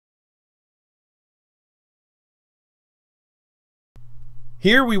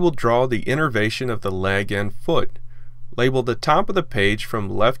Here we will draw the innervation of the leg and foot. Label the top of the page from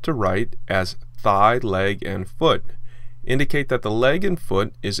left to right as thigh, leg, and foot. Indicate that the leg and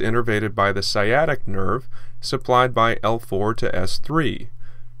foot is innervated by the sciatic nerve supplied by L4 to S3.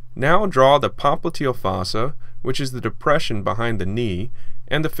 Now draw the popliteal fossa, which is the depression behind the knee,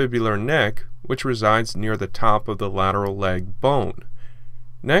 and the fibular neck, which resides near the top of the lateral leg bone.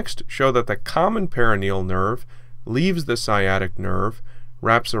 Next, show that the common perineal nerve leaves the sciatic nerve,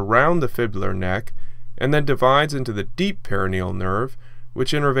 wraps around the fibular neck, and then divides into the deep perineal nerve,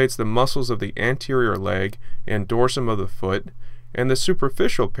 which innervates the muscles of the anterior leg and dorsum of the foot, and the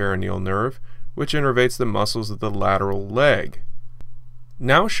superficial perineal nerve, which innervates the muscles of the lateral leg.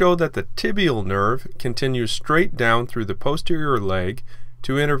 Now show that the tibial nerve continues straight down through the posterior leg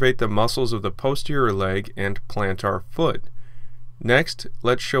to innervate the muscles of the posterior leg and plantar foot. Next,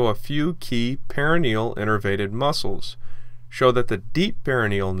 let's show a few key perineal innervated muscles. Show that the deep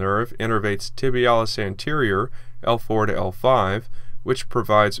perineal nerve innervates tibialis anterior, L4 to L5, which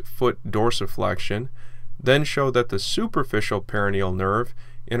provides foot dorsiflexion. Then show that the superficial perineal nerve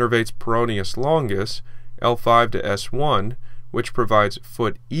innervates peroneus longus, L5 to S1, which provides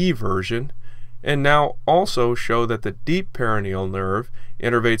foot eversion. And now also show that the deep perineal nerve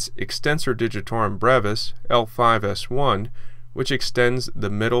innervates extensor digitorum brevis, L5S1, which extends the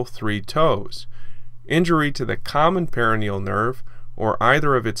middle 3 toes. Injury to the common perineal nerve, or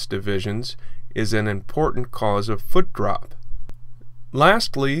either of its divisions, is an important cause of foot drop.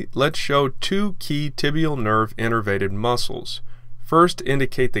 Lastly, let's show two key tibial nerve innervated muscles. First,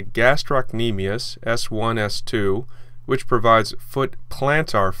 indicate the gastrocnemius, S1, S2, which provides foot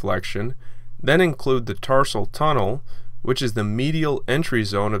plantar flexion. Then include the tarsal tunnel, which is the medial entry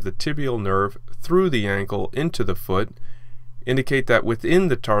zone of the tibial nerve through the ankle into the foot. Indicate that within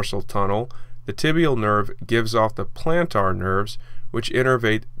the tarsal tunnel, the tibial nerve gives off the plantar nerves, which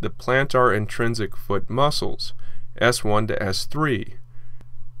innervate the plantar intrinsic foot muscles, S1 to S3.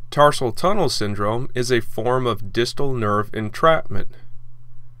 Tarsal tunnel syndrome is a form of distal nerve entrapment.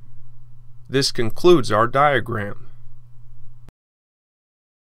 This concludes our diagram.